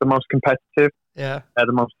most competitive,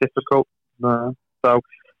 the most difficult. So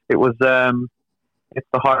it was it's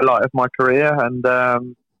the highlight of my career, and I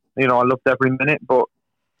loved every minute. But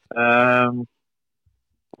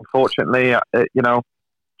unfortunately,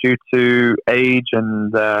 due to age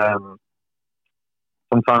and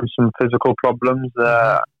sometimes some physical problems,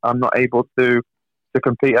 I'm not able to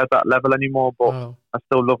compete at that level anymore. But I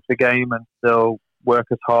still love the game and still work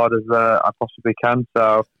as hard as I possibly can.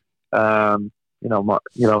 So I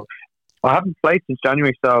haven't played since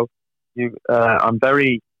January, so I'm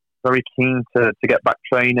very, very keen to get back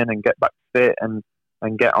training and get back fit and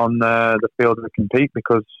get on the field and compete,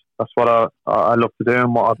 because that's what I love to do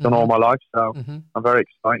and what I've done all my life. So I'm very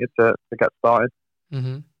excited to get started.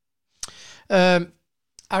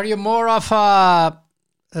 Are you more of a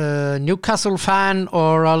Newcastle fan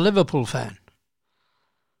or a Liverpool fan?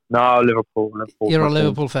 No, Liverpool. You're a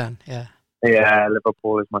Liverpool fan, yeah. Yeah,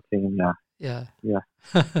 Liverpool is my team. Yeah.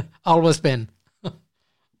 Always been.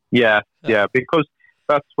 yeah, because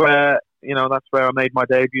that's where I made my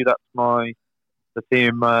debut. That's the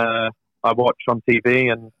team I watch on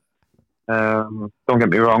TV, and don't get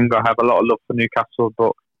me wrong, I have a lot of love for Newcastle,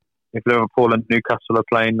 but if Liverpool and Newcastle are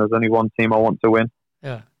playing, there's only one team I want to win.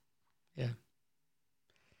 Yeah.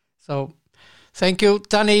 So, thank you,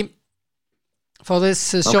 Danny, for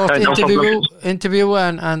this short interview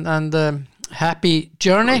and happy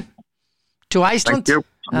journey to Iceland. Thank you.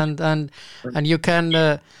 And you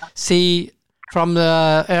can see from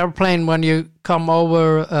the airplane when you come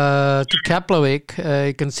over to Keflavik,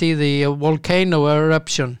 you can see the volcano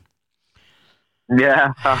eruption.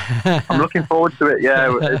 Yeah, I'm looking forward to it.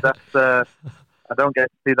 Yeah, that's I don't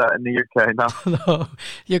get to see that in the UK now. No,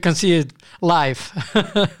 you can see it live.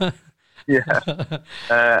 Yeah.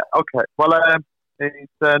 Okay. Well,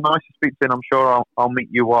 it's nice to speak to you, and I'm sure I'll meet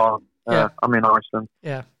you while I'm in Iceland.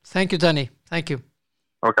 Yeah. Thank you, Danny. Thank you.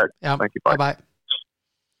 Okay. Ja, thank you. Bye.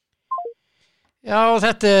 Já,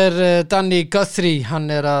 þetta Danny Guthrie. Hann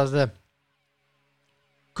að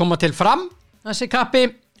koma til fram, þessi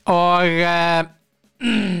kappi, og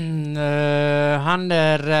hann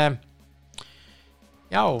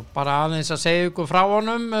Já, bara aðeins að segja ykkur frá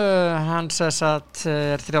honum, hann sess að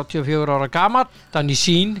er 34 ára gamall, Danny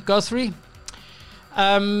Sheen Guthrie,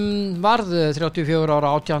 varð 34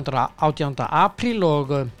 ára 18. apríl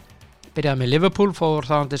og byrjaði með Liverpool, fór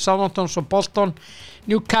þaðan til Southampton og Bolton,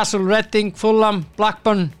 Newcastle, Reading, Fulham,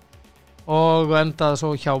 Blackburn og endaði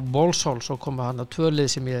svo hjá Walsall. Svo koma hann að 2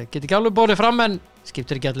 lið sem ég get ekki alveg borið fram en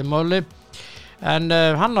skiptir ekki allir máli. En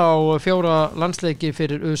hann á 4 landsleiki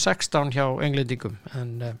fyrir U16 hjá englendingum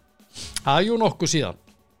en það jú nokkuð síðan.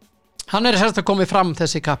 Hann sérst að komið fram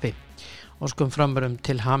þessi kappi og skum framurum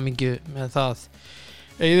til hamingju með það.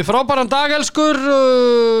 Eða frábæran dag elskur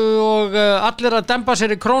og allir að dempa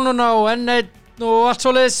sér í krónuna og N1 og allt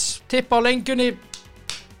svoleiðis, tippa á lengjunni,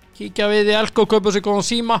 kíkja við í Elko og kaupa sér góðan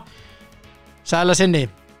síma. Sæla sinni.